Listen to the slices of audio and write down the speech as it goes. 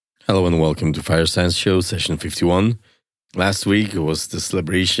Hello and welcome to Fire Science Show, session 51. Last week was the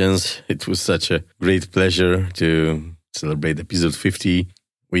celebrations. It was such a great pleasure to celebrate episode 50.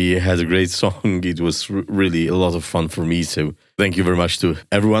 We had a great song. It was really a lot of fun for me. So thank you very much to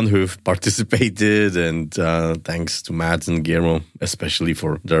everyone who've participated. And thanks to Matt and Guillermo, especially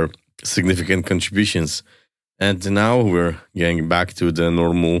for their significant contributions. And now we're getting back to the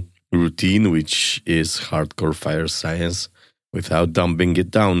normal routine, which is hardcore fire science without dumbing it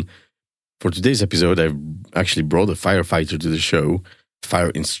down. For today's episode, I've actually brought a firefighter to the show, fire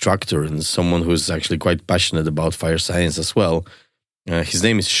instructor, and someone who's actually quite passionate about fire science as well. His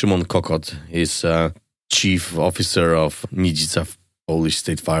name is Szymon Kokot. He's chief officer of Nidzica Polish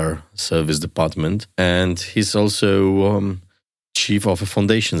State Fire Service Department, and he's also chief of a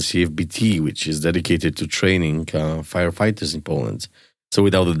foundation, CFBT, which is dedicated to training firefighters in Poland. So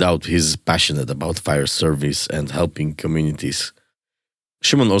without a doubt, he's passionate about fire service and helping communities.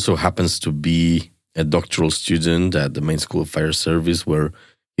 Szymon also happens to be a doctoral student at the Main School of Fire Service, where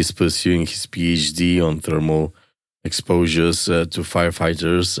he's pursuing his PhD on thermal exposures to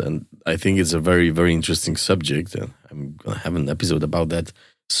firefighters. And I think it's a very, very interesting subject. And I'm going to have an episode about that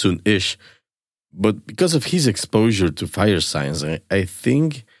soon-ish. But because of his exposure to fire science, I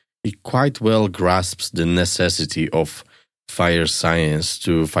think he quite well grasps the necessity of fire science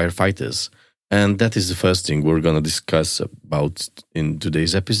to firefighters. And that is the first thing we're going to discuss about in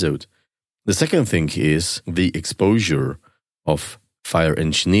today's episode. The second thing is the exposure of fire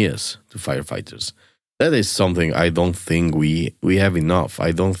engineers to firefighters. That is something I don't think we have enough.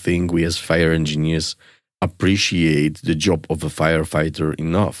 I don't think we as fire engineers appreciate the job of a firefighter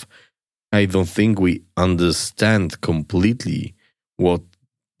enough. I don't think we understand completely what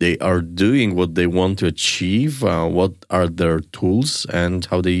they are doing, what they want to achieve, what are their tools and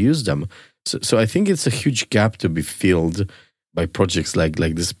how they use them. So I think it's a huge gap to be filled by projects like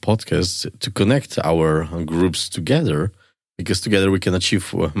this podcast to connect our groups together, because together we can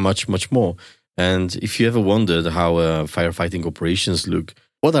achieve much, much more. And if you ever wondered how firefighting operations look,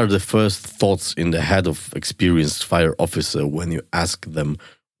 what are the first thoughts in the head of experienced fire officer when you ask them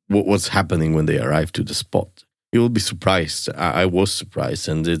what's happening when they arrive to the spot? You will be surprised. I was surprised,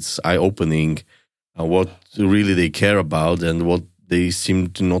 and it's eye-opening what really they care about and what they seem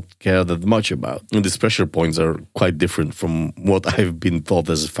to not care that much about. And these pressure points are quite different from what I've been taught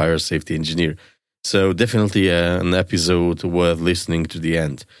as a fire safety engineer. So definitely an episode worth listening to the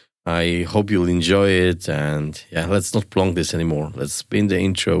end. I hope you'll enjoy it, and yeah, let's not prolong this anymore. Let's spin the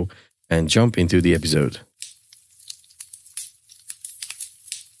intro and jump into the episode.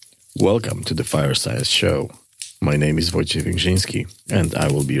 Welcome to the Fire Science Show. My name is Wojciech Większyński, and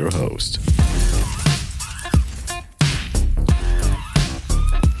I will be your host.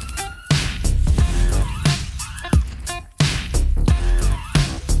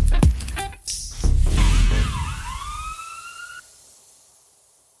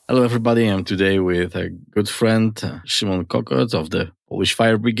 Hello, everybody. I'm today with a good friend, Szymon Kokot of the Polish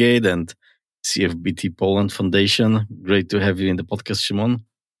Fire Brigade and CFBT Poland Foundation. Great to have you in the podcast, Szymon.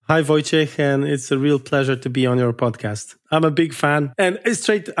 Hi, Wojciech, and it's a real pleasure to be on your podcast. I'm a big fan. And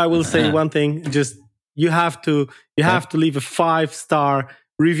straight, I will say one thing, just you have to leave a 5-star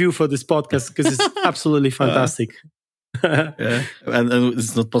review for this podcast because it's absolutely fantastic. Yeah. And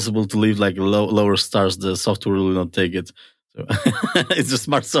it's not possible to leave like lower stars. The software will not take it. So it's a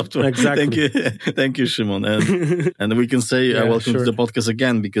smart software. Exactly. Thank you, Szymon. And we can say welcome to the podcast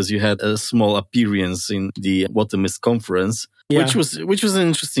again, because you had a small appearance in the Watermist conference, which was an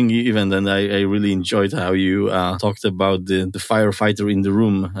interesting event, and I really enjoyed how you talked about the firefighter in the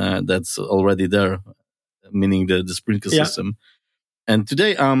room that's already there, meaning the sprinkler system. And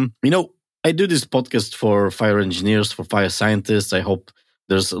today, I do this podcast for fire engineers, for fire scientists. I hope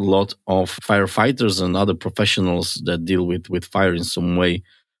there's a lot of firefighters and other professionals that deal with fire in some way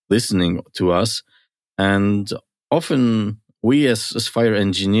listening to us. And often we as fire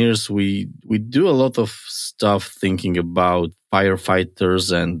engineers, we do a lot of stuff thinking about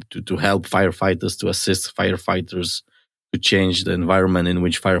firefighters and to help firefighters, to assist firefighters to change the environment in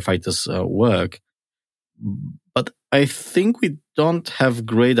which firefighters work. But I think we don't have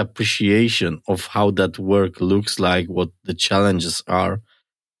great appreciation of how that work looks like, what the challenges are,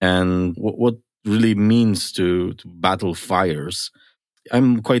 and what really means to battle fires.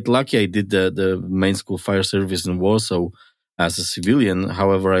 I'm quite lucky. I did the Main School Fire Service in Warsaw as a civilian.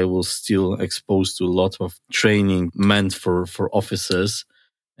 However, I was still exposed to a lot of training meant for officers.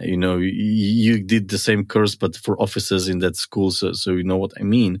 You know, you did the same course, but for officers in that school, so you know what I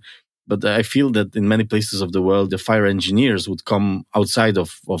mean. But I feel that in many places of the world, the fire engineers would come outside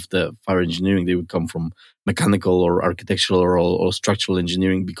of the fire engineering. They would come from mechanical or architectural or structural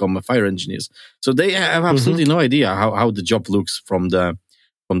engineering, become fire engineers. So they have absolutely no idea how the job looks from the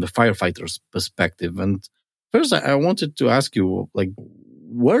firefighter's perspective. And first, I wanted to ask you, like,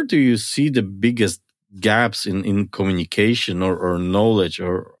 where do you see the biggest gaps in communication or knowledge?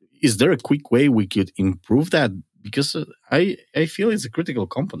 Or is there a quick way we could improve that? Because I feel it's a critical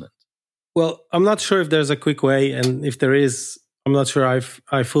component. Well, I'm not sure if there's a quick way, and if there is, I'm not sure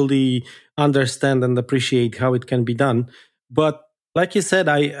I fully understand and appreciate how it can be done. But like you said,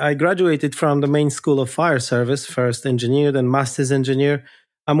 I graduated from the main school of fire service, first engineer, then master's engineer.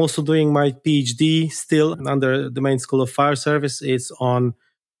 I'm also doing my PhD still under the main school of fire service. It's on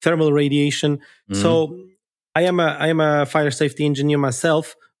thermal radiation. So I am a fire safety engineer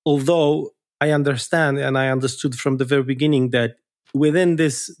myself, although I understand and I understood from the very beginning that within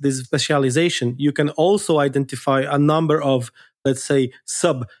this specialization, you can also identify a number of, let's say,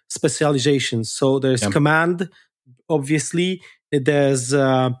 sub specializations. So there's command, obviously. There's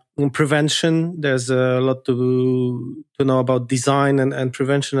prevention. There's a lot to know about design and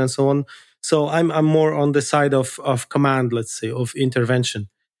prevention and so on. So I'm more on the side of command, let's say, of intervention.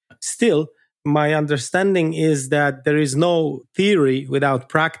 Still, my understanding is that there is no theory without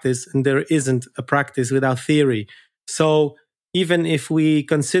practice, and there isn't a practice without theory. So even if we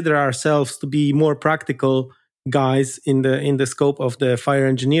consider ourselves to be more practical guys in the scope of the fire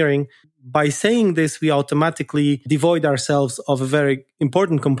engineering, by saying this, we automatically devoid ourselves of a very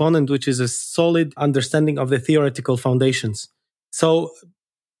important component, which is a solid understanding of the theoretical foundations. So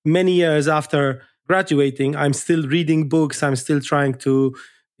many years after graduating, I'm still reading books. I'm still trying to,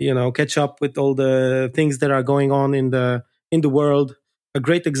 catch up with all the things that are going on in the world. A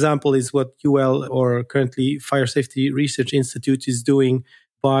great example is what UL, or currently Fire Safety Research Institute, is doing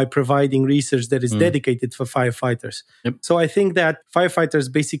by providing research that is dedicated for firefighters. Yep. So I think that firefighters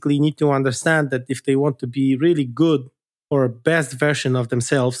basically need to understand that if they want to be really good or best version of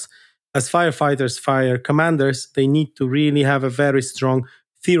themselves as firefighters, fire commanders, they need to really have a very strong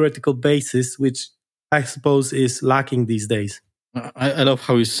theoretical basis, which I suppose is lacking these days. I love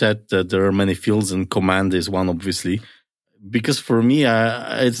how you said that there are many fields and command is one, obviously. Because for me,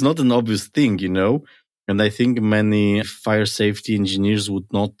 it's not an obvious thing, and I think many fire safety engineers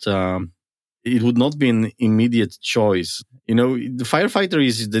would not, it would not be an immediate choice. The firefighter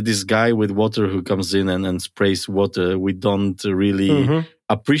is this guy with water who comes in and sprays water. We don't really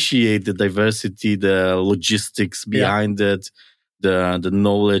appreciate the diversity, the logistics behind it, the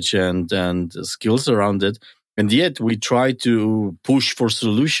knowledge and skills around it. And yet we try to push for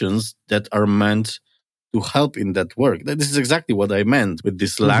solutions that are meant to help in that work. This is exactly what I meant with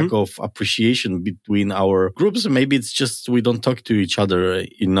this lack of appreciation between our groups. Maybe it's just we don't talk to each other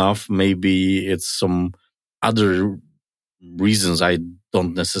enough. Maybe it's some other reasons I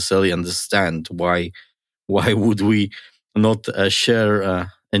don't necessarily understand. Why would we not share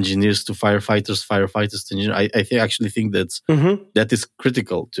engineers to firefighters to engineers? I actually think that is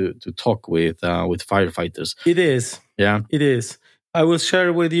critical to talk with firefighters. It is. Yeah, it is. I will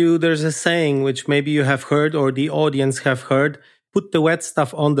share with you, there's a saying which maybe you have heard or the audience have heard: put the wet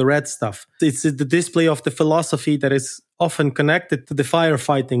stuff on the red stuff. It's the display of the philosophy that is often connected to the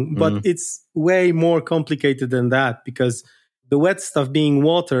firefighting, but it's way more complicated than that, because the wet stuff being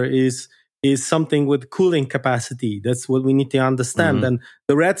water is something with cooling capacity. That's what we need to understand. And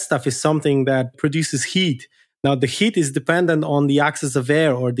the red stuff is something that produces heat. Now, the heat is dependent on the access of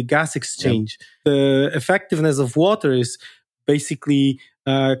air or the gas exchange. The effectiveness of water is basically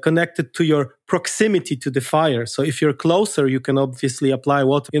connected to your proximity to the fire. So if you're closer, you can obviously apply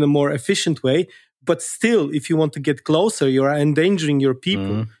water in a more efficient way. But still, if you want to get closer, you are endangering your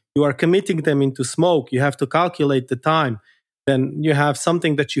people. You are committing them into smoke. You have to calculate the time. Then you have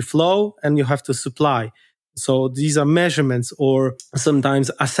something that you flow and you have to supply. So these are measurements or sometimes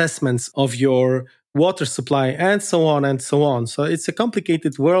assessments of your water supply and so on and so on. So it's a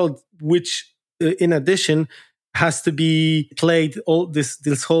complicated world, which in addition has to be played. All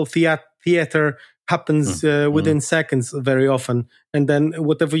this whole theater happens within seconds very often. And then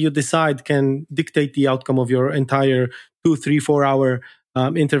whatever you decide can dictate the outcome of your entire 2, 3, 4 hour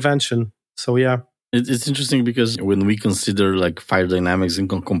intervention. So, yeah. It's interesting because when we consider like fire dynamics in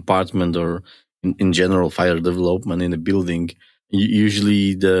compartment or in general fire development in a building,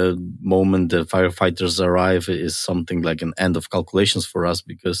 usually the moment the firefighters arrive is something like an end of calculations for us,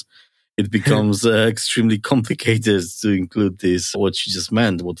 because it becomes extremely complicated to include this, what you just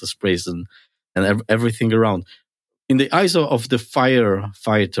meant, water sprays and everything around. In the eyes of the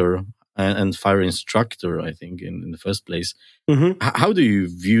firefighter, and fire instructor, I think, in the first place. Mm-hmm. How do you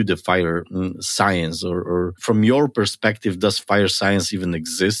view the fire science, or from your perspective, does fire science even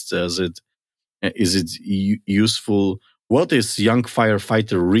exist? Is it useful? What is young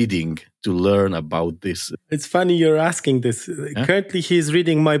firefighter reading to learn about this? It's funny you're asking this. Yeah? Currently, he's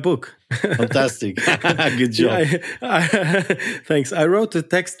reading my book. Fantastic. Good job. Thanks. I wrote a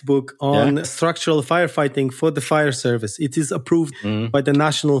textbook on structural firefighting for the fire service. It is approved by the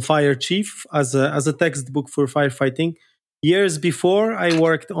National Fire Chief as a textbook for firefighting. Years before, I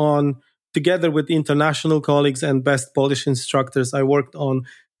worked on, together with international colleagues and best Polish instructors, I worked on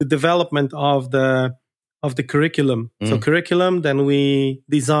the development of the curriculum. So curriculum, then we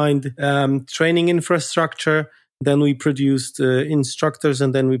designed training infrastructure, then we produced instructors,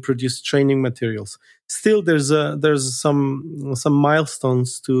 and then we produced training materials. Still, there's some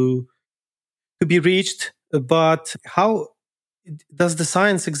milestones to be reached, but how does the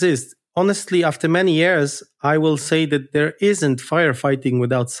science exist? Honestly, after many years, I will say that there isn't firefighting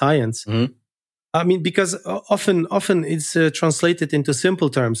without science. Mm-hmm. I mean, because often it's translated into simple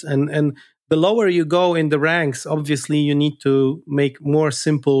terms, and the lower you go in the ranks, obviously you need to make more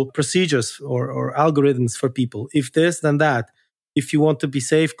simple procedures or algorithms for people. If this, then that. If you want to be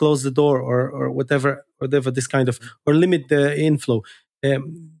safe, close the door or whatever this kind of, or limit the inflow.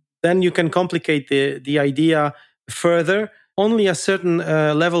 Then you can complicate the idea further. Only a certain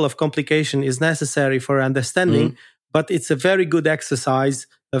level of complication is necessary for understanding, but it's a very good exercise,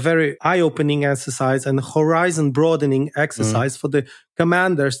 a very eye-opening exercise and horizon-broadening exercise for the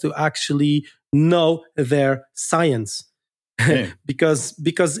commanders to actually know their science. Okay.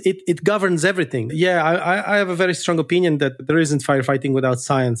 because it governs everything. Yeah, I have a very strong opinion that there isn't firefighting without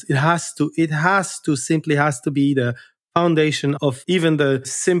science. It has to be the foundation of even the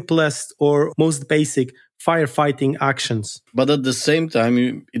simplest or most basic firefighting actions. But at the same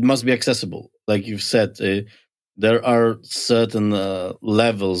time, it must be accessible. Like you've said, there are certain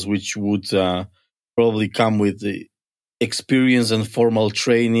levels which would probably come with the experience and formal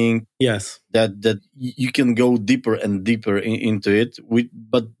training. Yes, that you can go deeper and deeper into it.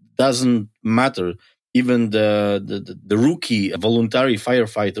 But doesn't matter. Even the rookie voluntary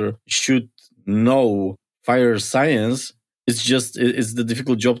firefighter should know fire science. It's the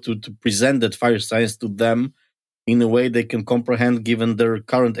difficult job to present that fire science to them in a way they can comprehend, given their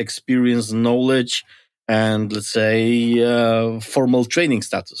current experience, knowledge, and let's say formal training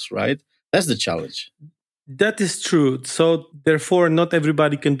status, right? That's the challenge. That is true. So therefore, not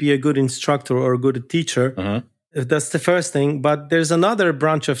everybody can be a good instructor or a good teacher. Uh-huh. That's the first thing. But there's another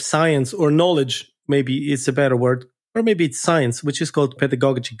branch of science or knowledge, maybe it's a better word, or maybe it's science, which is called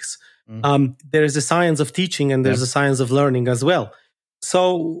pedagogics. There is a science of teaching and there's a science of learning as well.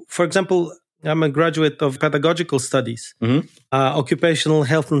 So, for example, I'm a graduate of pedagogical studies, occupational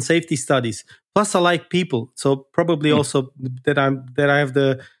health and safety studies. Plus, I like people. So probably also that I have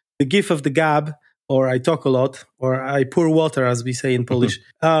the gift of the gab, or I talk a lot, or I pour water, as we say in Polish.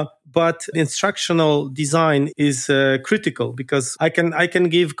 But instructional design is critical, because I can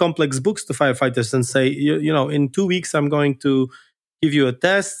give complex books to firefighters and say, you know, in 2 weeks I'm going to give you a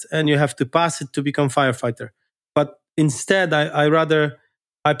test and you have to pass it to become firefighter. But instead,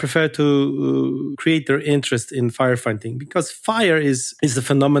 I prefer to create their interest in firefighting, because fire is a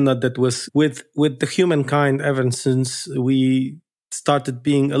phenomenon that was with the humankind ever since we started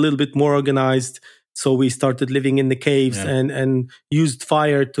being a little bit more organized. So we started living in the caves and used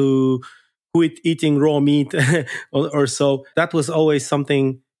fire to quit eating raw meat or so. That was always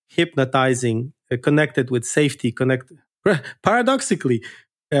something hypnotizing, connected with safety, paradoxically,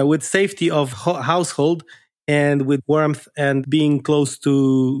 with safety of household and with warmth and being close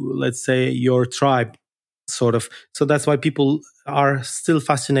to, let's say, your tribe, sort of. So that's why people are still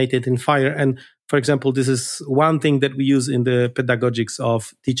fascinated in fire. And for example, this is one thing that we use in the pedagogics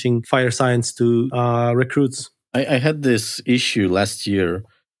of teaching fire science to recruits. I had this issue last year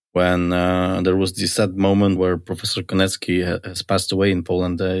when there was this sad moment where Professor Konecki has passed away in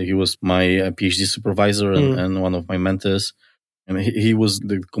Poland. He was my PhD supervisor and one of my mentors. And he was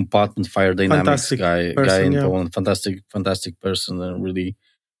the compartment fire dynamics guy in Poland. Fantastic person. Really,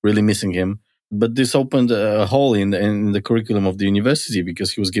 really missing him. But this opened a hole in the curriculum of the university,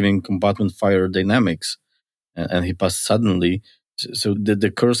 because he was giving compartment fire dynamics, and he passed suddenly. So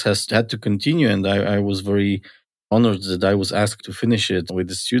the course had to continue, and I was very honored that I was asked to finish it with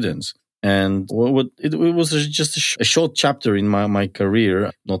the students. And it was just a short chapter in my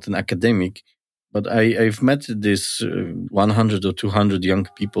career, not an academic. But I've met this 100 or 200 young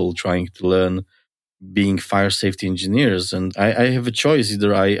people trying to learn being fire safety engineers. And I have a choice.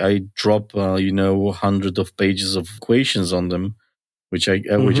 Either I drop, 100 of pages of equations on them, which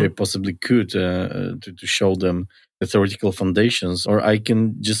I possibly could to show them the theoretical foundations, or I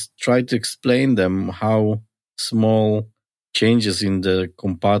can just try to explain them how small changes in the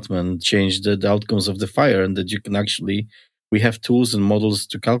compartment change the outcomes of the fire, and that you can actually, we have tools and models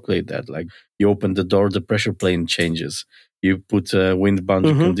to calculate that. Like you open the door, the pressure plane changes. You put a wind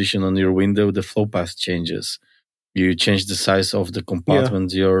boundary condition on your window, the flow path changes. You change the size of the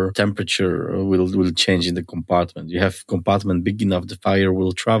compartment, your temperature will change in the compartment. You have compartment big enough, the fire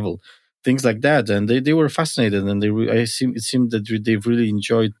will travel. Things like that. And they were fascinated, and it seemed that they've really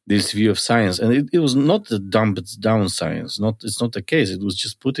enjoyed this view of science. And it was not the dumbed down science. It's not the case. It was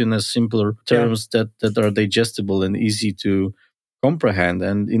just put in as simpler terms that are digestible and easy to comprehend.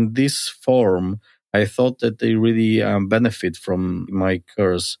 And in this form, I thought that they really benefit from my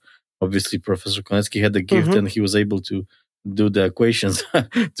course. Obviously, Professor Konecki had a gift, and he was able to do the equations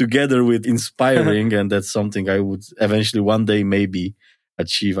together with inspiring, and that's something I would eventually one day maybe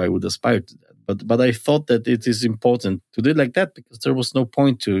achieve. I would aspire to that. But I thought that it is important to do it like that, because there was no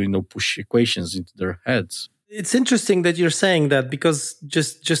point to push equations into their heads. It's interesting that you're saying that, because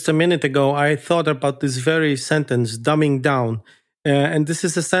just a minute ago I thought about this very sentence, dumbing down. And this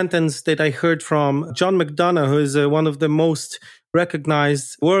is a sentence that I heard from John McDonough, who is one of the most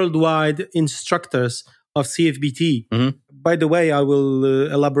recognized worldwide instructors of CFBT. By the way, I will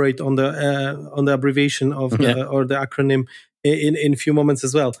elaborate on the abbreviation of or the acronym in a few moments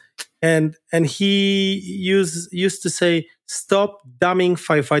as well. And he used to say, "Stop dumbing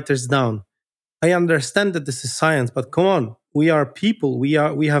firefighters down." I understand that this is science, but come on. We are people. We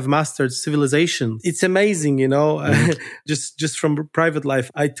have mastered civilization. It's amazing, just from private life.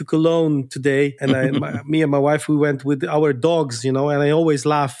 I took a loan today, and me and my wife, we went with our dogs, and I always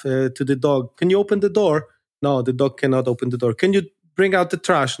laugh to the dog. Can you open the door? No, the dog cannot open the door. Can you bring out the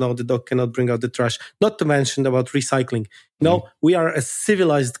trash? No, the dog cannot bring out the trash. Not to mention about recycling. No, we are a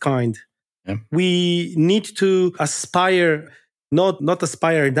civilized kind. Yeah. We need to aspire, not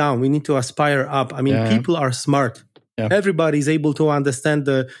aspire down. We need to aspire up. I mean, people are smart. Yeah. Everybody is able to understand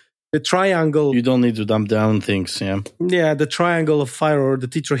the triangle. You don't need to dumb down things, Yeah, the triangle of fire, or the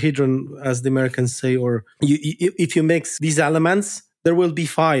tetrahedron, as the Americans say. Or if you mix these elements, there will be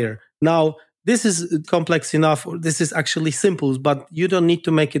fire. Now, this is complex enough. Or this is actually simple, but you don't need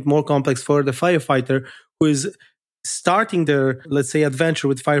to make it more complex for the firefighter who is starting their, let's say, adventure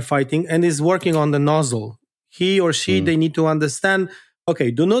with firefighting and is working on the nozzle. He or she, they need to understand,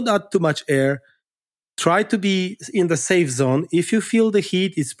 okay, do not add too much air. Try to be in the safe zone. If you feel the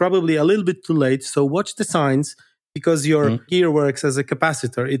heat, it's probably a little bit too late. So watch the signs, because your gear works as a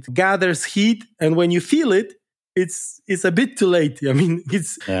capacitor. It gathers heat, and when you feel it, it's a bit too late. I mean,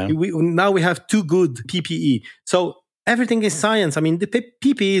 now we have too good PPE. So everything is science. I mean, the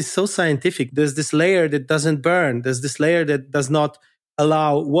PPE is so scientific. There's this layer that doesn't burn. There's this layer that does not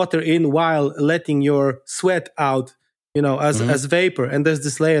allow water in while letting your sweat out, as vapor. And there's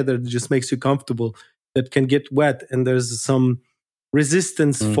this layer that just makes you comfortable, that can get wet, and there's some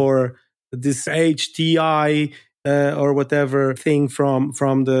resistance for this HTI or whatever thing from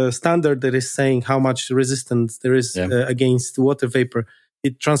the standard that is saying how much resistance there is against water vapor.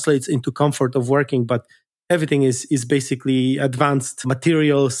 It translates into comfort of working, but everything is basically advanced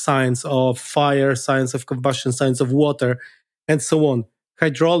material science of fire, science of combustion, science of water, and so on.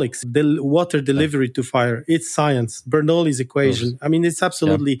 Hydraulics, the water delivery to fire, it's science. Bernoulli's equation. I mean, it's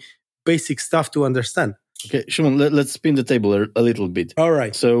absolutely basic stuff to understand. Okay, Szymon, let's spin the table a little bit. All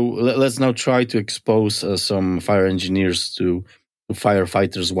right. So let's now try to expose some fire engineers to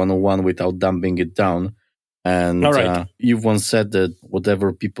Firefighters 101 without dumbing it down. And all right. You've once said that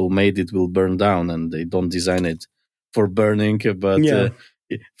whatever people made, it will burn down, and they don't design it for burning. But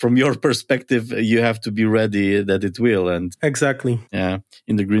from your perspective, you have to be ready that it will. And exactly. Yeah,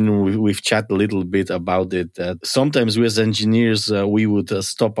 in the green room, we've chatted a little bit about it. Sometimes we as engineers, we would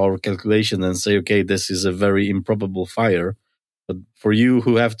stop our calculation and say, okay, this is a very improbable fire. But for you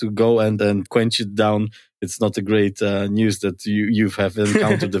who have to go and then quench it down, it's not a great news that you have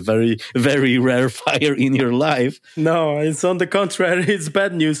encountered a very, very rare fire in your life. No, it's on the contrary. It's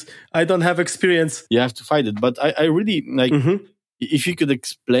bad news. I don't have experience. You have to fight it. But I really like... If you could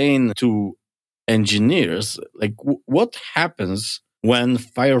explain to engineers, like what happens when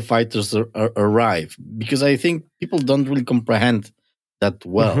firefighters arrive, because I think people don't really comprehend that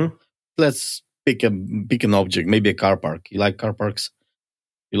well. Let's pick an object, maybe a car park. You like car parks?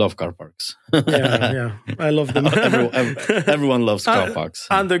 You love car parks. Yeah, I love them. Everyone loves car parks.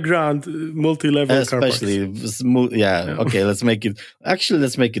 Underground, multi-level car parks. Especially, okay, let's make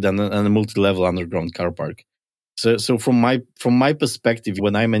it a multi-level underground car park. So from my perspective,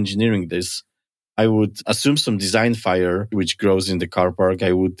 when I'm engineering this, I would assume some design fire, which grows in the car park.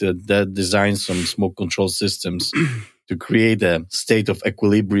 I would design some smoke control systems to create a state of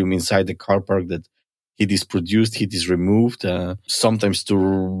equilibrium inside the car park, that heat is produced, heat is removed, sometimes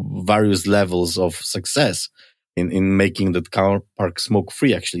to various levels of success in making that car park smoke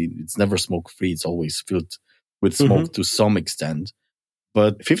free. Actually, it's never smoke free. It's always filled with smoke to some extent.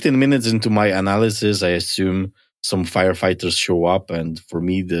 But 15 minutes into my analysis, I assume some firefighters show up, and for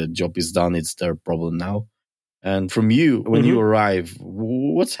me, the job is done. It's their problem now. And from you, when you arrive,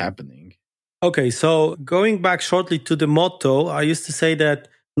 what's happening? Okay, so going back shortly to the motto, I used to say that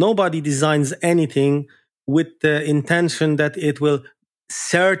nobody designs anything with the intention that it will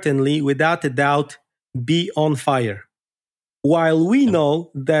certainly, without a doubt, be on fire. While we know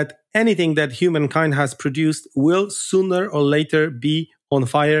that anything that humankind has produced will sooner or later be on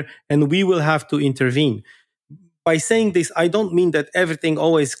fire, and we will have to intervene. By saying this, I don't mean that everything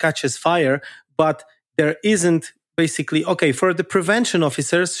always catches fire, but there isn't basically, okay, for the prevention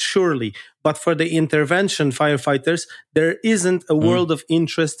officers, surely, but for the intervention firefighters, there isn't a world of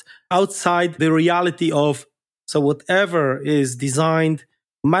interest outside the reality of, so whatever is designed,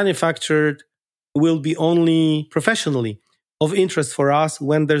 manufactured, will be only professionally of interest for us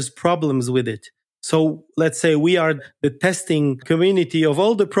when there's problems with it. So let's say we are the testing community of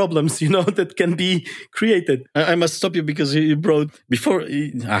all the problems, that can be created. I must stop you because you brought before.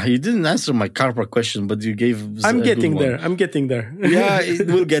 You didn't answer my car park question, but you gave. I'm getting there. Yeah,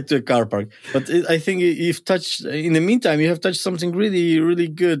 we'll get to a car park. But I think you've touched. In the meantime, you have touched something really, really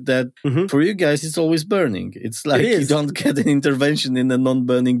good. That for you guys, it's always burning. It's like you don't get an intervention in a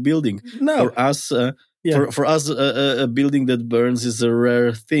non-burning building. No, for us. For us, a building that burns is a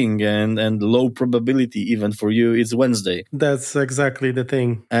rare thing and low probability. Even for you, it's Wednesday. That's exactly the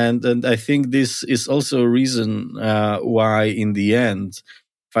thing. And I think this is also a reason why, in the end,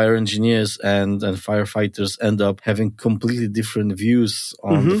 fire engineers and firefighters end up having completely different views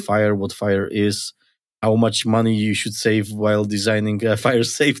on the fire, what fire is, how much money you should save while designing fire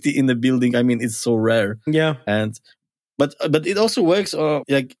safety in the building. I mean, it's so rare. Yeah. But it also works,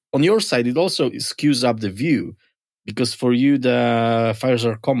 like on your side, it also skews up the view, because for you, the fires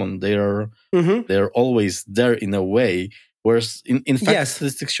are common. They're always there in a way, whereas in fact,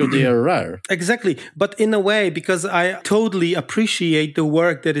 statistics show they are rare. Exactly. But in a way, because I totally appreciate the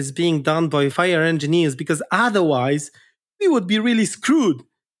work that is being done by fire engineers, because otherwise we would be really screwed.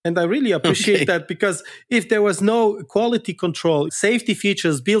 And I really appreciate that, because if there was no quality control, safety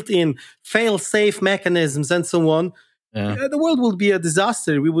features built in, fail-safe mechanisms, and so on, the world would be a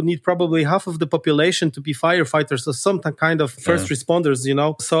disaster. We would need probably half of the population to be firefighters or some kind of first responders,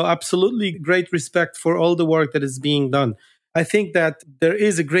 So absolutely great respect for all the work that is being done. I think that there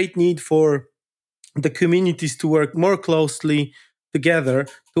is a great need for the communities to work more closely together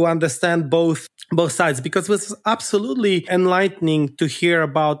to understand both sides, because it was absolutely enlightening to hear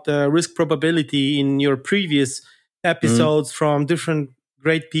about the risk probability in your previous episodes from different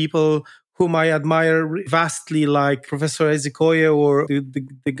great people whom I admire vastly, like Professor Ezikoye or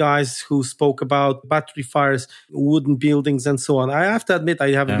the guys who spoke about battery fires, wooden buildings, and so on. I have to admit,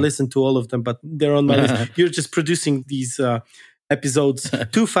 I haven't listened to all of them, but they're on my list. You're just producing these episodes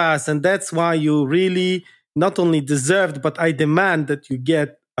too fast, and that's why you really not only deserved, but I demand that you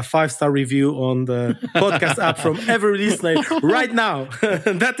get a 5-star review on the podcast app from every listener right now.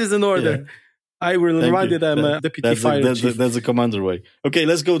 That is an order. Yeah. I will remind you that I'm a deputy fire chief. That's the commander way. Okay,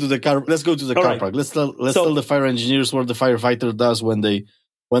 let's go to the car. Let's go to the car park. Let's tell the fire engineers what the firefighter does when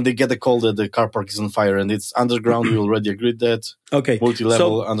they get a call that the car park is on fire, and it's underground. We already agreed that. Okay,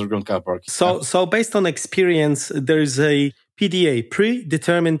 multi-level underground car park. So based on experience, there is a PDA,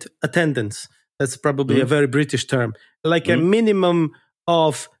 predetermined attendance. That's probably a very British term, like a minimum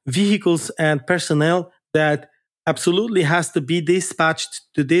of vehicles and personnel that absolutely has to be dispatched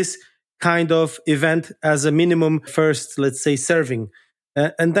to this kind of event as a minimum first, let's say, serving.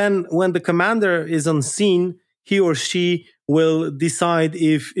 And then when the commander is on scene, he or she will decide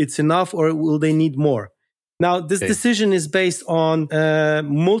if it's enough or will they need more. Now, this decision is based on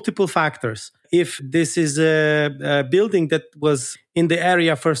multiple factors. If this is a building that was in the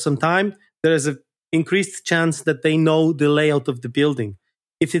area for some time, there is an increased chance that they know the layout of the building.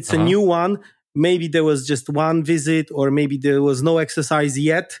 If it's a new one, maybe there was just one visit or maybe there was no exercise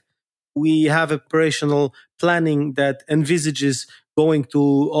yet. We have operational planning that envisages going to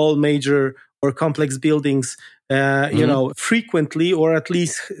all major or complex buildings, frequently, or at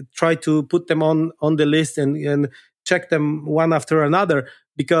least try to put them on the list and check them one after another,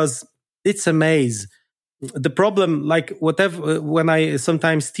 because it's a maze. The problem, like when I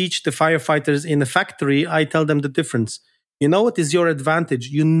sometimes teach the firefighters in a factory, I tell them the difference. You know what is your advantage?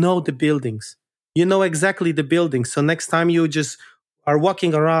 You know the buildings. you know exactly the building. So next time you just are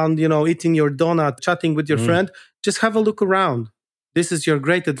walking around, eating your donut, chatting with your friend, just have a look around. This is your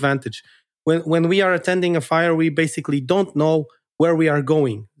great advantage. When we are attending a fire, we basically don't know where we are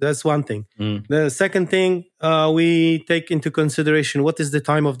going. That's one thing. The second thing, we take into consideration what is the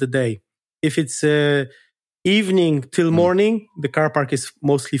time of the day. If it's evening till morning, the car park is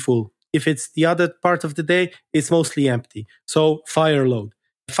mostly full. If it's the other part of the day, it's mostly empty. So fire load,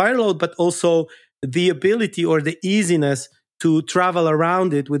 but also the ability or the easiness to travel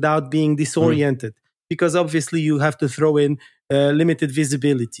around it without being disoriented. Because obviously you have to throw in limited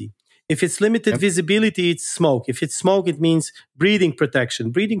visibility. If it's limited visibility, it's smoke. If it's smoke, it means breathing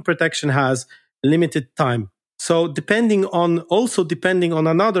protection. Breathing protection has limited time. So depending on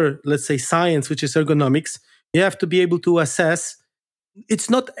another, let's say, science, which is ergonomics, you have to be able to assess. It's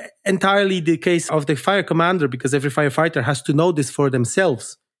not entirely the case of the fire commander, because every firefighter has to know this for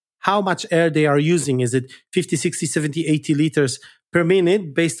themselves. How much air they are using. Is it 50, 60, 70, 80 liters per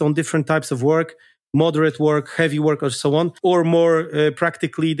minute based on different types of work, moderate work, heavy work, or so on? Or more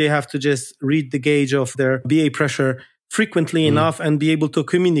practically, they have to just read the gauge of their BA pressure frequently enough and be able to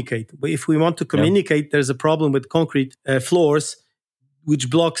communicate. But if we want to communicate, there's a problem with concrete floors, which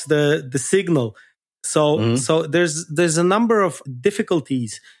blocks the signal. So there's a number of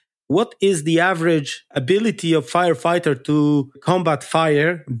difficulties. What is the average ability of firefighter to combat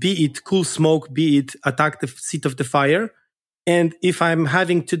fire, be it cool smoke, be it attack the seat of the fire? And if I'm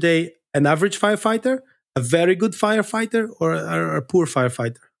having today an average firefighter, a very good firefighter, or a poor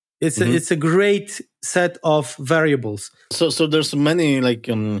firefighter? It's a great set of variables. So there's many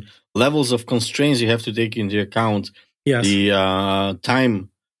levels of constraints you have to take into account. Yes. The time,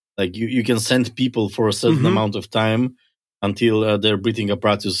 like you can send people for a certain amount of time until their breathing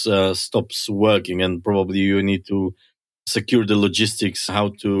apparatus stops working, and probably you need to secure the logistics, how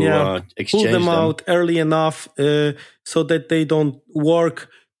to exchange pull them out early enough so that they don't work.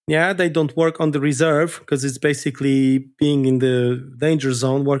 Yeah, they don't work on the reserve, because it's basically being in the danger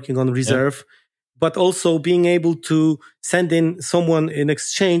zone, working on reserve, but also being able to send in someone in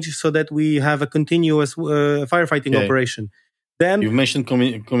exchange so that we have a continuous firefighting operation. Then you mentioned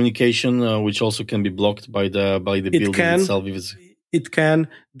communication, which also can be blocked by the building itself. It can.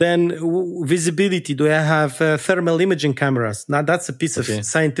 Then visibility. Do I have thermal imaging cameras? Now that's a piece of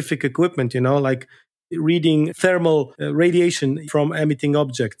scientific equipment, like reading thermal radiation from emitting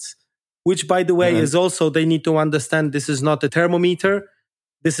objects, which, by the way, is also, they need to understand this is not a thermometer.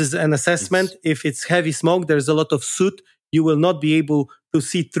 This is an assessment. If it's heavy smoke, there's a lot of soot. You will not be able to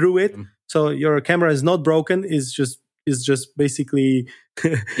see through it. So your camera is not broken. It's just basically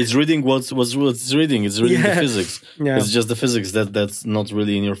it's reading what's reading. It's reading the physics. It's just the physics that's not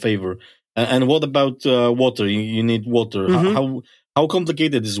really in your favor. And what about water? You need water. How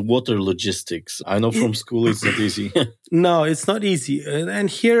complicated is water logistics? I know from school it's not easy. No, it's not easy. And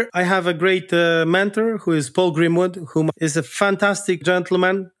here I have a great mentor who is Paul Grimwood, who is a fantastic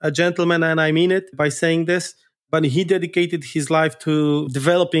gentleman, and I mean it by saying this, but he dedicated his life to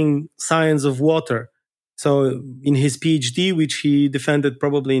developing science of water. So in his PhD, which he defended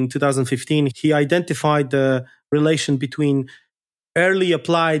probably in 2015, he identified the relation between early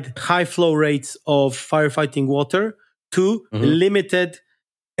applied high flow rates of firefighting water to limited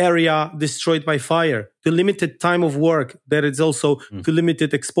area destroyed by fire, to limited time of work. That is also to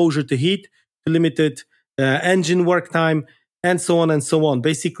limited exposure to heat, to limited engine work time, and so on and so on.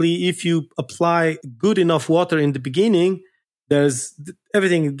 Basically, if you apply good enough water in the beginning,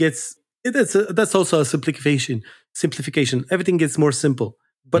 everything gets. That's also a simplification. Everything gets more simple,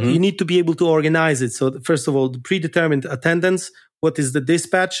 but you need to be able to organize it. So first of all, the predetermined attendance. What is the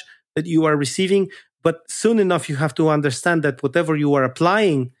dispatch that you are receiving? But soon enough, you have to understand that whatever you are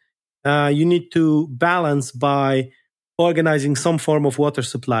applying, you need to balance by organizing some form of water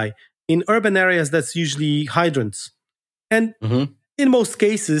supply. In urban areas, that's usually hydrants. And in most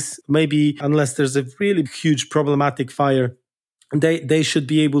cases, maybe unless there's a really huge problematic fire, they should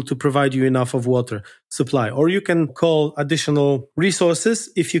be able to provide you enough of water supply. Or you can call additional resources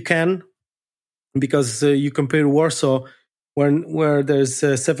if you can, because you compare Warsaw, where there's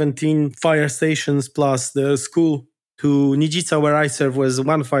 17 fire stations plus the school, to Nidzica, where I serve, was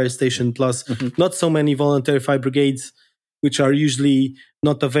one fire station plus not so many voluntary fire brigades, which are usually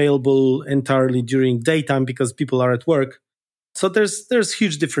not available entirely during daytime because people are at work. So there's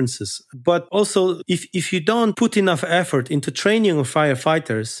huge differences. But also, if you don't put enough effort into training of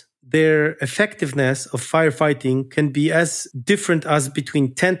firefighters, their effectiveness of firefighting can be as different as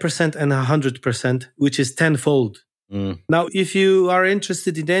between 10% and 100%, which is tenfold. Now, if you are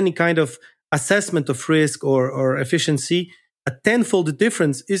interested in any kind of assessment of risk or efficiency, a tenfold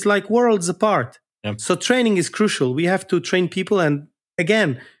difference is like worlds apart. Yeah. So training is crucial. We have to train people. And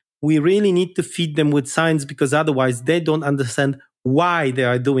again, we really need to feed them with science, because otherwise they don't understand why they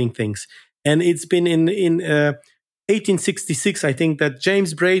are doing things. And it's been in 1866, I think, that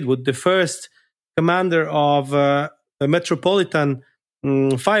James Braidwood, the first commander of a Metropolitan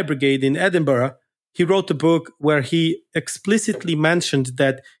Fire Brigade in Edinburgh, he wrote a book where he explicitly mentioned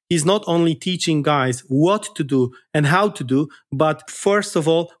that he's not only teaching guys what to do and how to do, but first of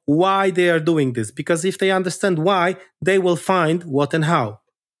all, why they are doing this. Because if they understand why, they will find what and how.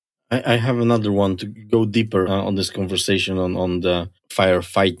 I have another one to go deeper on this conversation on the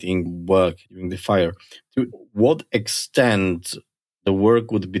firefighting work during the fire. To what extent the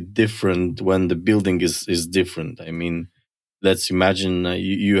work would be different when the building is different? I mean, let's imagine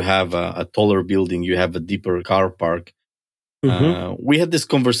you have a taller building, you have a deeper car park. We had these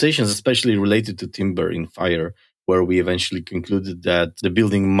conversations, especially related to timber in fire, where we eventually concluded that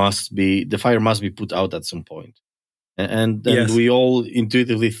the fire must be put out at some point. And Yes. we all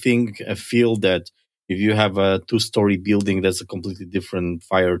intuitively feel that if you have a 2-story building, that's a completely different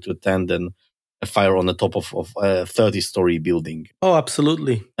fire to attend than a fire on the top of a 30-story building. Oh,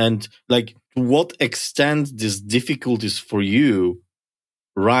 absolutely. And like, to what extent these difficulties for you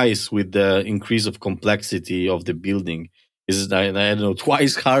rise with the increase of complexity of the building? Is it, I don't know,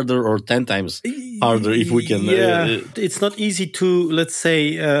 twice harder or 10 times harder, if we can? Yeah, it's not easy to, let's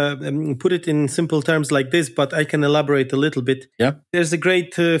say, put it in simple terms like this, but I can elaborate a little bit. Yeah. There's a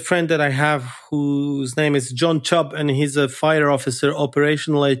great friend that I have whose name is John Chubb, and he's a fire officer,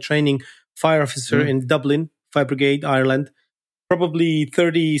 operational training fire officer in Dublin, Fire Brigade, Ireland. Probably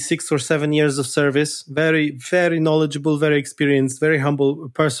 36 or 7 years of service. Very, very knowledgeable, very experienced, very humble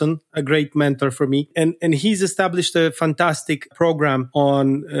person, a great mentor for me. And he's established a fantastic program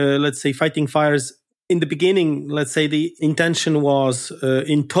on, let's say, fighting fires. In the beginning, let's say the intention was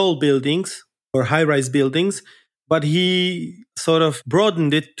in tall buildings or high-rise buildings, but he sort of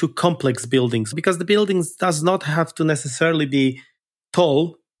broadened it to complex buildings, because the buildings does not have to necessarily be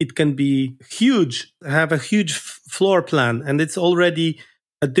tall. It can be huge, have a huge floor plan, and it's already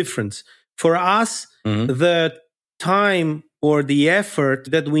a difference. For us, the time or the effort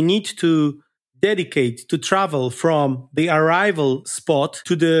that we need to dedicate to travel from the arrival spot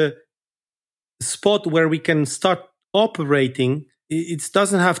to the spot where we can start operating, it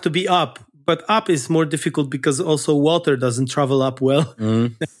doesn't have to be up. But up is more difficult because also water doesn't travel up well.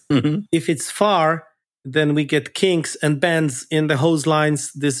 If it's far, then we get kinks and bends in the hose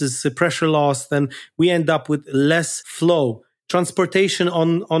lines. This is a pressure loss. Then we end up with less flow. Transportation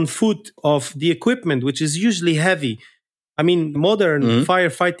on foot of the equipment, which is usually heavy. I mean, modern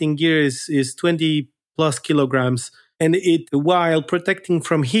firefighting gear is 20 plus kilograms. And it, while protecting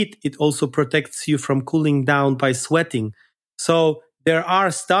from heat, it also protects you from cooling down by sweating. So there are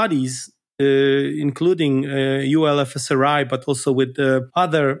studies including ULFSRI, but also with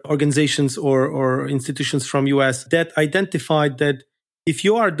other organizations or institutions from US that identified that if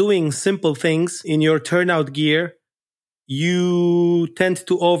you are doing simple things in your turnout gear, you tend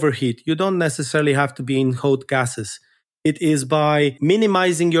to overheat. You don't necessarily have to be in hot gases. It is by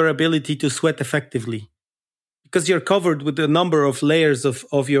minimizing your ability to sweat effectively, because you're covered with a number of layers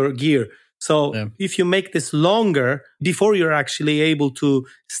of your gear. So if you make this longer before you're actually able to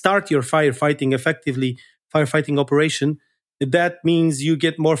start your firefighting operation, that means you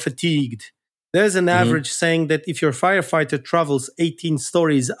get more fatigued. There's an average saying that if your firefighter travels 18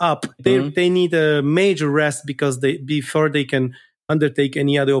 stories up, they need a major rest before they can undertake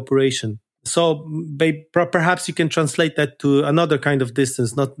any other operation. So perhaps you can translate that to another kind of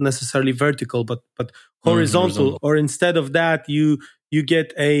distance, not necessarily vertical, but horizontal. Or instead of that, you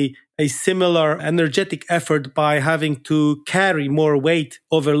get a similar energetic effort by having to carry more weight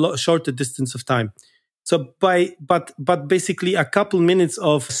over a shorter distance of time. So but basically a couple minutes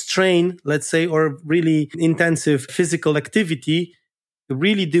of strain, let's say, or really intensive physical activity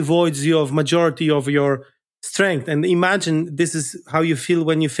really devoids you of majority of your strength. And imagine this is how you feel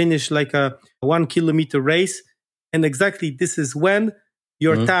when you finish like a 1 kilometer race. And exactly this is when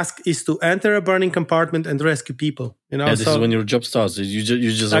your task is to enter a burning compartment and rescue people. This is when your job starts. You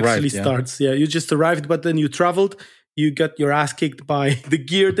just arrived. Actually starts. Yeah, you just arrived, but then you traveled. You got your ass kicked by the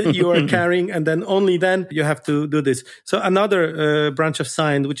gear that you are carrying, and then only then you have to do this. So another branch of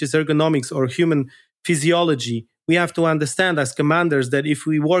science, which is ergonomics or human physiology, we have to understand as commanders that if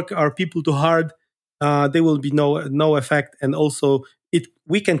we work our people too hard, there will be no effect, and also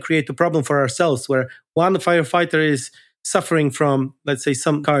we can create a problem for ourselves where one firefighter is suffering from, let's say,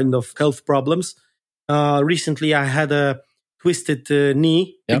 some kind of health problems. Recently, I had a twisted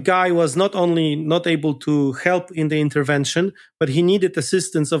knee. The guy was not only not able to help in the intervention, but he needed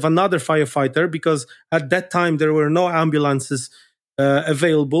assistance of another firefighter because at that time there were no ambulances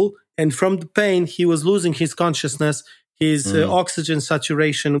available. And from the pain, he was losing his consciousness. His oxygen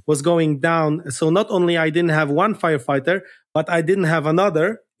saturation was going down. So not only I didn't have one firefighter, but I didn't have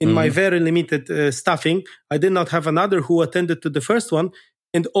another in my very limited staffing. I did not have another who attended to the first one.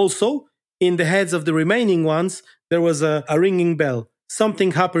 And also in the heads of the remaining ones, there was a ringing bell.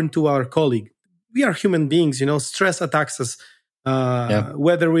 Something happened to our colleague. We are human beings, stress attacks us,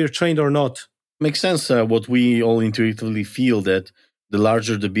 whether we're trained or not. Makes sense. What we all intuitively feel that the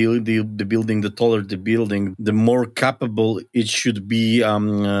larger the building, the taller the building, the more capable it should be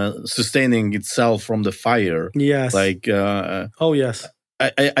sustaining itself from the fire. Yes. Oh yes.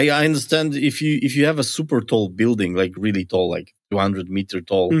 I understand if you have a super tall building, like really tall, like 200-meter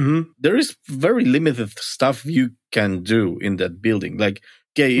tall, there is very limited stuff you can do in that building. Like,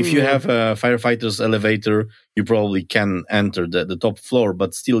 okay, if you have a firefighter's elevator, you probably can enter the top floor,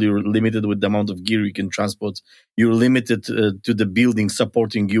 but still you're limited with the amount of gear you can transport. You're limited to the building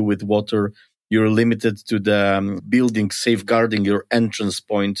supporting you with water. You're limited to the building safeguarding your entrance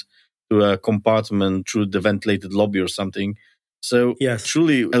point to a compartment through the ventilated lobby or something. So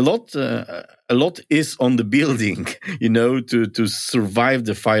truly a lot is on the building, to survive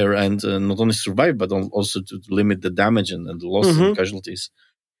the fire and not only survive, but also to limit the damage and the loss and casualties.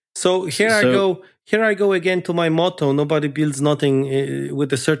 So I go again to my motto: nobody builds nothing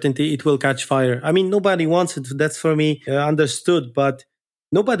with the certainty it will catch fire. I mean, nobody wants it. That's for me understood, but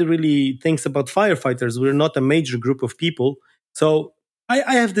nobody really thinks about firefighters. We're not a major group of people. So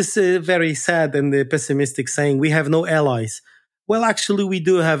I have this very sad and pessimistic saying: we have no allies. Well, actually, we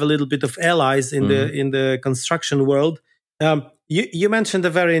do have a little bit of allies in the construction world. You mentioned a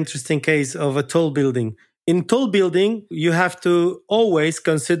very interesting case of a tall building. In tall building, you have to always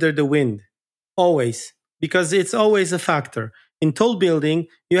consider the wind, always, because it's always a factor. In tall building,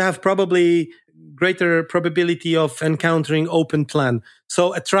 you have probably greater probability of encountering open plan.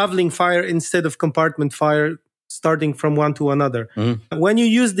 So a traveling fire instead of compartment fire, starting from one to another. When you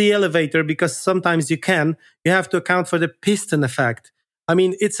use the elevator, because sometimes you have to account for the piston effect. I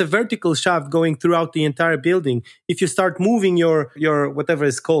mean, it's a vertical shaft going throughout the entire building. If you start moving your whatever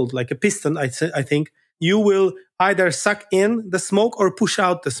is called, like a piston, I think, you will either suck in the smoke or push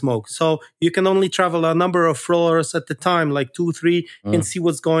out the smoke. So you can only travel a number of floors at the time, like 2, 3, and see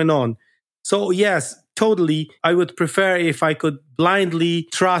what's going on. So yes, totally. I would prefer if I could blindly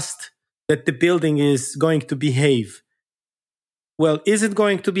trust that the building is going to behave. Well, is it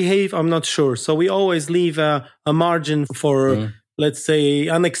going to behave? I'm not sure. So we always leave a margin for, let's say,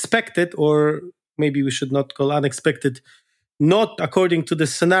 unexpected, or maybe we should not call unexpected, not according to the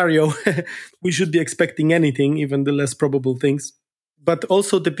scenario. We should be expecting anything, even the less probable things. But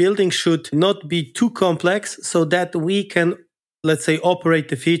also the building should not be too complex so that we can, let's say, operate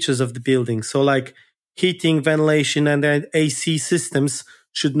the features of the building. So like heating, ventilation, and AC systems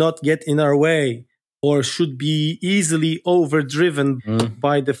should not get in our way or should be easily overdriven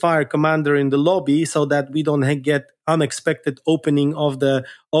by the fire commander in the lobby so that we don't get unexpected opening of the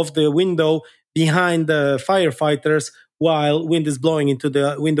window behind the firefighters while wind is blowing into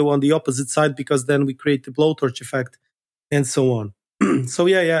the window on the opposite side, because then we create the blowtorch effect and so on. So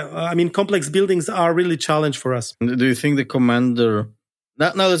I mean, complex buildings are really a challenge for us. Do you think the commander...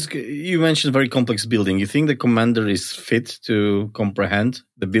 Now, you mentioned very complex building. You think the commander is fit to comprehend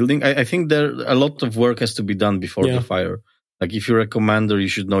the building? I think there a lot of work has to be done before the fire. Like if you're a commander, you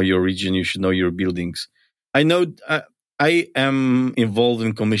should know your region, you should know your buildings. I know I am involved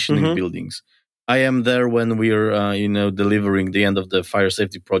in commissioning buildings. I am there when we are, delivering the end of the fire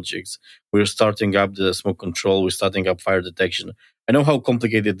safety projects. We're starting up the smoke control. We're starting up fire detection. I know how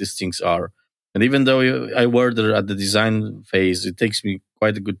complicated these things are. And even though I were there at the design phase, it takes me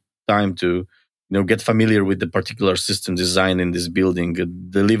quite a good time to, get familiar with the particular system design in this building,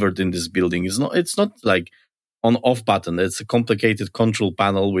 delivered in this building. It's not like on-off button. It's a complicated control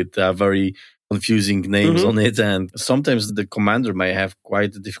panel with very confusing names on it, and sometimes the commander may have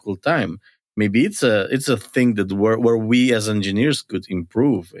quite a difficult time. Maybe it's a thing that where we as engineers could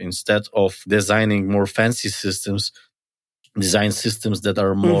improve instead of designing more fancy systems. Design systems that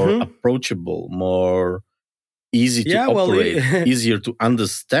are more approachable, more easy to operate, easier to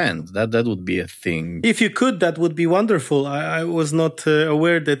understand. That would be a thing. If you could, that would be wonderful. I was not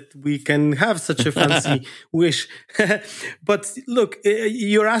aware that we can have such a fancy wish. But look,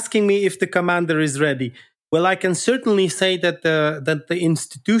 you're asking me if the commander is ready. Well, I can certainly say that the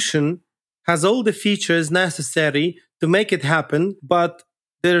institution has all the features necessary to make it happen, but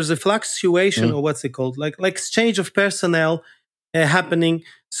there's a fluctuation, or what's it called, like exchange of personnel happening.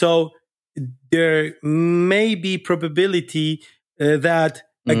 So there may be probability that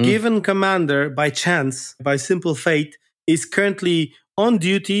a given commander, by chance, by simple fate, is currently on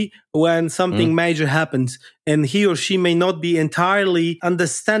duty when something major happens, and he or she may not be entirely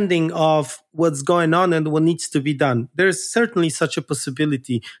understanding of what's going on and what needs to be done. There's certainly such a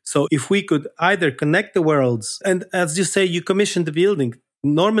possibility. So if we could either connect the worlds, and as you say, you commission the building,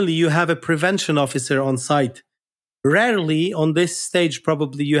 normally you have a prevention officer on site. Rarely on this stage,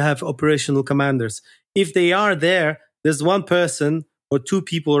 probably you have operational commanders. If they are there, there's one person or two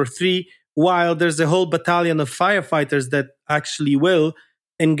people or three, while there's a whole battalion of firefighters that actually will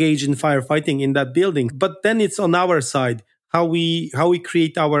engage in firefighting in that building. But then it's on our side, how we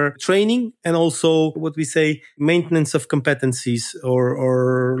create our training, and also what we say, maintenance of competencies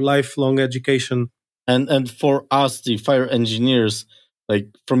or lifelong education. And for us, the fire engineers, like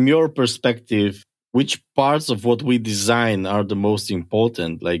from your perspective, which parts of what we design are the most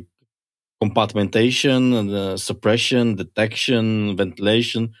important? Like compartmentation and suppression, detection,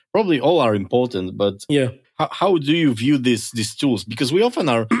 ventilation. Probably all are important, but how do you view these tools? Because we often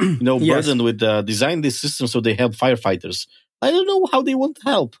are, burdened with design this system so they help firefighters. I don't know how they want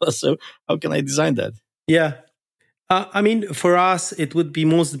help. So how can I design that? Yeah. I mean, for us, it would be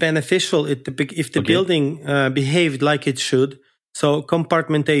most beneficial if the building behaved like it should. So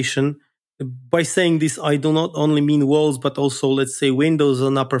compartmentation. By saying this, I do not only mean walls, but also, let's say, windows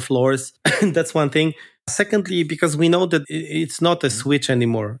on upper floors. That's one thing. Secondly, because we know that it's not a switch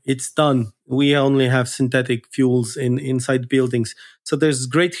anymore. It's done. We only have synthetic fuels inside buildings. So there's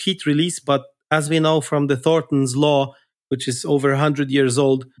great heat release. But as we know from the Thornton's law, which is over 100 years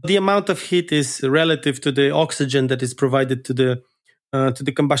old, the amount of heat is relative to the oxygen that is provided to the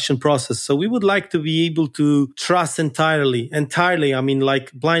combustion process. So we would like to be able to trust entirely. I mean,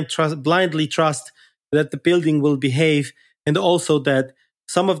 like blindly trust that the building will behave, and also that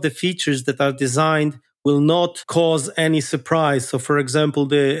some of the features that are designed will not cause any surprise. So, for example,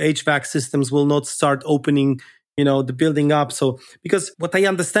 the HVAC systems will not start opening, the building up. So, because what I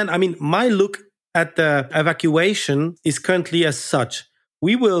understand, I mean, my look at the evacuation is currently as such: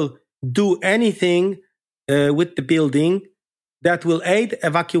 we will do anything with the building that will aid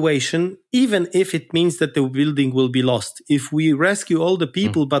evacuation, even if it means that the building will be lost. If we rescue all the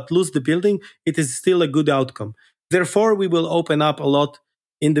people but lose the building, it is still a good outcome. Therefore, we will open up a lot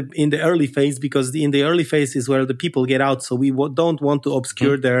in the early phase, because in the early phase is where the people get out. So we don't want to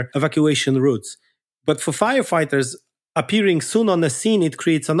obscure their evacuation routes. But for firefighters appearing soon on the scene, it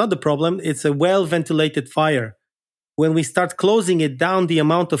creates another problem. It's a well-ventilated fire. When we start closing it down, the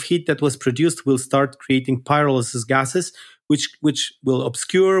amount of heat that was produced will start creating pyrolysis gases, which will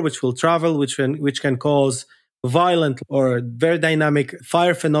obscure, which will travel, which can cause violent or very dynamic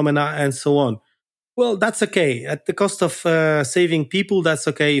fire phenomena, and so on. Well, that's okay. At the cost of saving people, that's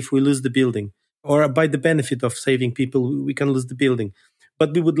okay if we lose the building. Or by the benefit of saving people, we can lose the building.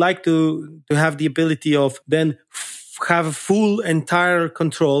 But we would like to have the ability of then have full, entire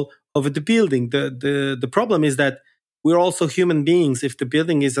control over the building. The problem is that we're also human beings. If the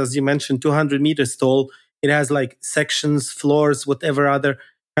building is, as you mentioned, 200 meters tall, it has like sections, floors, whatever other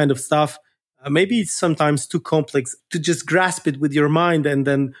kind of stuff. Maybe it's sometimes too complex to just grasp it with your mind, and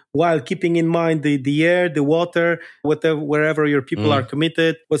then while keeping in mind the air, the water, wherever your people are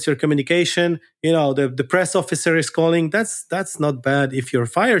committed, what's your communication? The press officer is calling. That's not bad. If your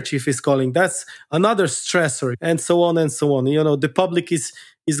fire chief is calling, that's another stressor, and so on and so on. The public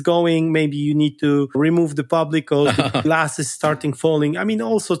is going. Maybe you need to remove the public, or the glass is starting falling. I mean,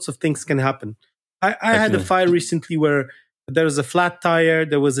 all sorts of things can happen. I had a fire recently where there was a flat tire,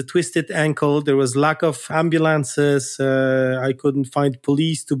 there was a twisted ankle, there was lack of ambulances, I couldn't find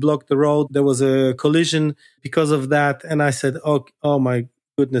police to block the road, there was a collision because of that. And I said, oh my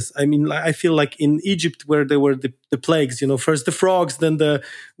goodness. I mean, I feel like in Egypt where there were the plagues, first the frogs, then the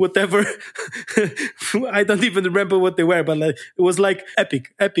whatever. I don't even remember what they were, but it was like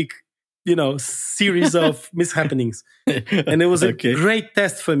epic, series of mishappenings. And it was a great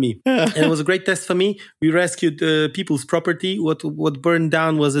test for me. We rescued people's property. What burned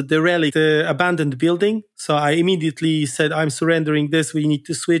down was a derelict, abandoned building. So I immediately said, I'm surrendering this. We need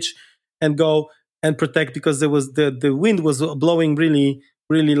to switch and go and protect, because there was the wind was blowing really,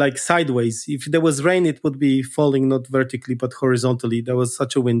 really like sideways. If there was rain, it would be falling not vertically, but horizontally. There was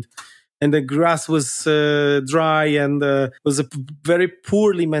such a wind. And the grass was dry, and was a very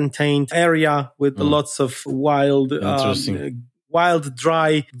poorly maintained area with lots of wild,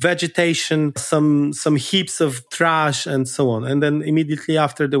 dry vegetation, some heaps of trash, and so on. And then immediately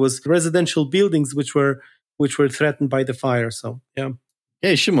after, there was residential buildings which were threatened by the fire. So yeah.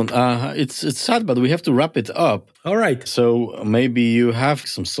 Hey, Shimon, it's sad, but we have to wrap it up. All right. So maybe you have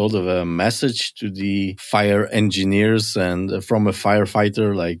some sort of a message to the fire engineers and from a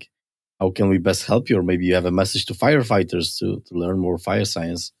firefighter, like how can we best help you? Or maybe you have a message to firefighters to learn more fire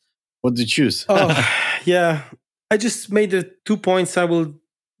science. What do you choose? Yeah. I just made the 2 points. I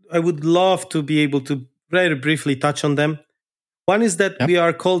would love to be able to very briefly touch on them. One is that we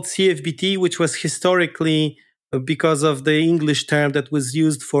are called CFBT, which was historically because of the English term that was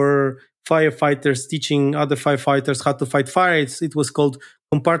used for firefighters teaching other firefighters how to fight fire. It was called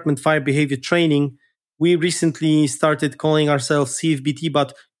compartment fire behavior training. We recently started calling ourselves CFBT,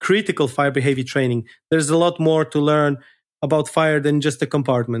 but critical fire behavior training. There's a lot more to learn about fire than just a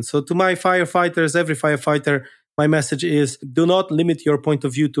compartment. So to my firefighters, every firefighter, my message is do not limit your point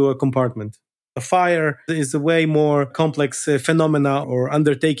of view to a compartment. A fire is a way more complex phenomena or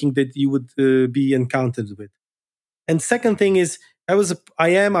undertaking that you would be encountered with. And second thing is, I was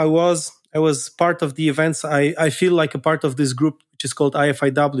part of the events. I feel like a part of this group, which is called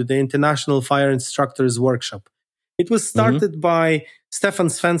IFIW, the International Fire Instructors Workshop. It was started by Stefan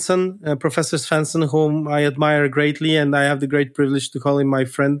Svensson, Professor Svensson, whom I admire greatly, and I have the great privilege to call him my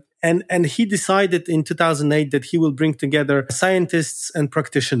friend. And he decided in 2008 that he will bring together scientists and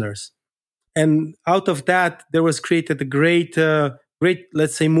practitioners. And out of that, there was created a great,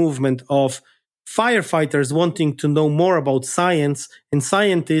 let's say, movement of firefighters wanting to know more about science and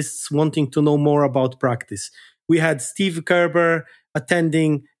scientists wanting to know more about practice. We had Steve Kerber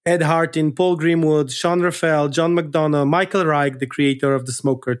attending, Ed Hartin, Paul Grimwood, Sean Raphael, John McDonough, Michael Reich, the creator of the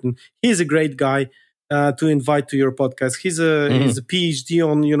Smoke Curtain. He's a great guy to invite to your podcast. He's a PhD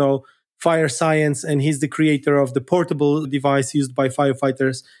on, fire science, and he's the creator of the portable device used by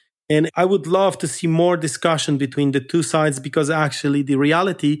firefighters. And I would love to see more discussion between the two sides, because actually the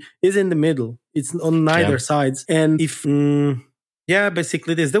reality is in the middle. It's on neither sides. And if,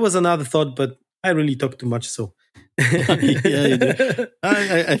 basically this. There was another thought, but I really talked too much. So, You do.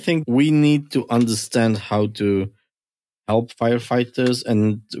 I think we need to understand how to help firefighters.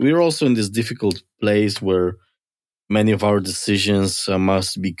 And we're also in this difficult place where many of our decisions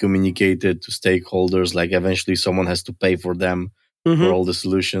must be communicated to stakeholders. Like eventually someone has to pay for them. For all the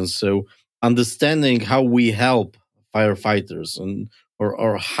solutions. So understanding how we help firefighters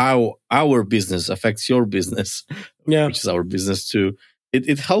or how our business affects your business, which is our business too.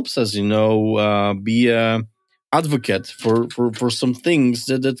 It helps us, be a advocate for some things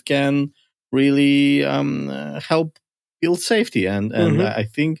that can really help build safety. And I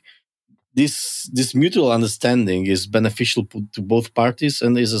think this mutual understanding is beneficial to both parties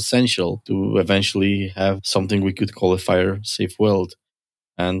and is essential to eventually have something we could call a fire-safe world.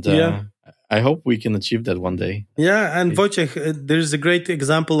 And I hope we can achieve that one day. Yeah, and Wojciech, there's a great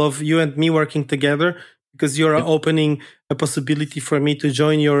example of you and me working together, because you're opening a possibility for me to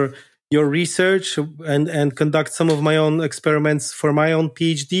join your research and conduct some of my own experiments for my own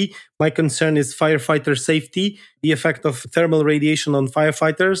PhD. My concern is firefighter safety, the effect of thermal radiation on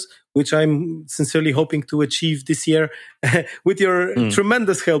firefighters, which I'm sincerely hoping to achieve this year with your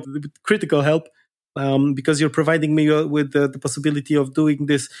tremendous help, critical help, because you're providing me with the possibility of doing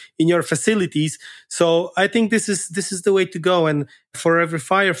this in your facilities. So I think this is the way to go. And for every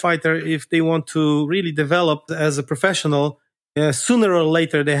firefighter, if they want to really develop as a professional, sooner or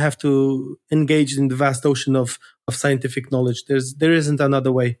later they have to engage in the vast ocean of scientific knowledge. There isn't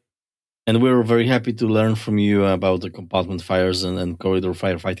another way. And we're very happy to learn from you about the compartment fires and corridor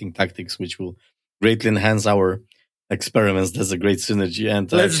firefighting tactics, which will greatly enhance our experiments. That's a great synergy. And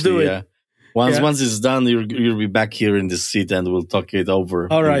let's do it. Once it's done, you'll be back here in this seat and we'll talk it over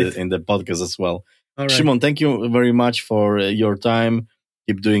in the podcast as well. All right. Shimon, thank you very much for your time.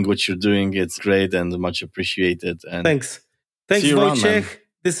 Keep doing what you're doing. It's great and much appreciated. And Thanks, Wojciech.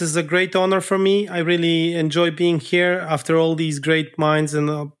 This is a great honor for me. I really enjoy being here after all these great minds,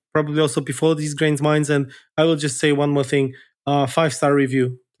 and probably also before these great minds. And I will just say one more thing: 5-star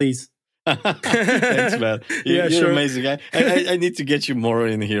review, please. Thanks, man. You're amazing. I need to get you more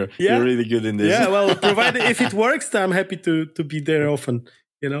in here. You're really good in this. Yeah, well, provided if it works, then I'm happy to be there often.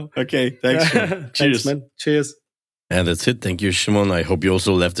 Okay, thanks. Cheers, thanks, man. Cheers. And that's it. Thank you, Shimon. I hope you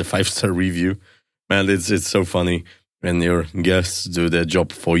also left a 5-star review. Man, it's so funny when your guests do their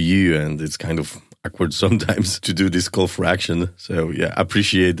job for you, and it's kind of awkward sometimes to do this call for action. So yeah,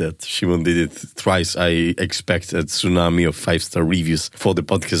 appreciate that Shimon did it thrice. I expect a tsunami of 5-star reviews for the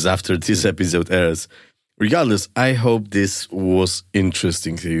podcast after this episode airs. Regardless, I hope this was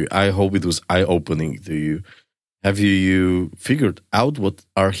interesting to you. I hope it was eye-opening to you. Have you figured out what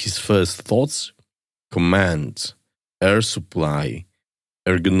are his first thoughts? Command, air supply,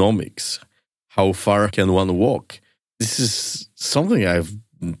 ergonomics. How far can one walk? this is something I've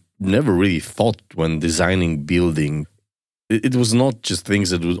never really thought when designing building. It was not just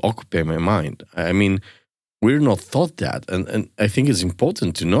things that would occupy my mind. I mean, we're not taught that. And I think it's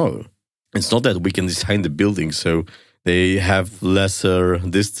important to know. It's not that we can design the building so they have lesser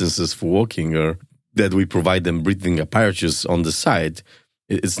distances for walking or that we provide them breathing apparatus on the side.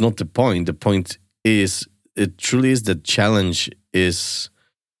 It's not the point. The point is, it truly is that challenge is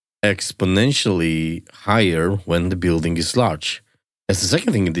exponentially higher when the building is large. That's the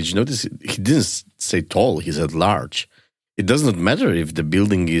second thing. Did you notice? He didn't say tall, he said large. It does not matter if the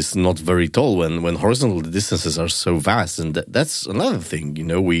building is not very tall when horizontal distances are so vast. And that's another thing.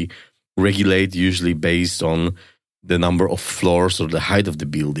 We regulate usually based on the number of floors or the height of the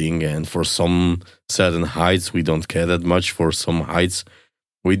building. And for some certain heights, we don't care that much. For some heights,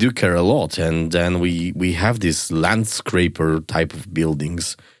 we do care a lot. And then we have these landscraper type of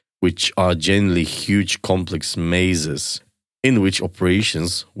buildings, which are generally huge, complex mazes in which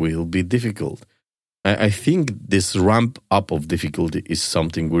operations will be difficult. I think this ramp up of difficulty is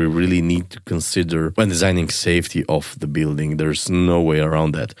something we really need to consider when designing safety of the building. There's no way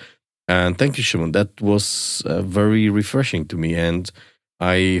around that. And thank you, Szymon. That was very refreshing to me. And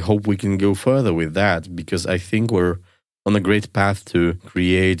I hope we can go further with that, because I think we're on a great path to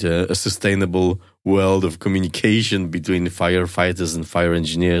create a sustainable world of communication between firefighters and fire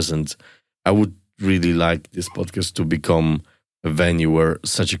engineers. And I would really like this podcast to become a venue where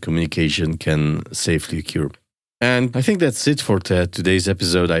such a communication can safely occur. And I think that's it for today's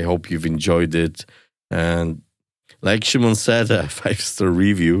episode. I hope you've enjoyed it. And like Szymon said, a 5-star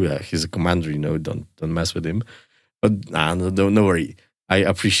review. He's a commander, don't mess with him. But don't worry. I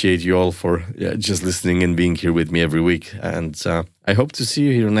appreciate you all for just listening and being here with me every week. And I hope to see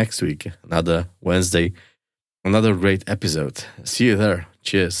you here next week. Another Wednesday, another great episode. See you there.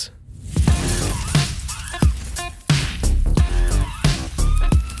 Cheers.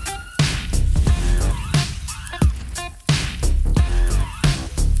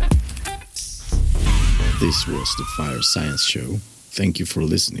 This was the Fire Science Show. Thank you for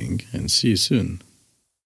listening and see you soon.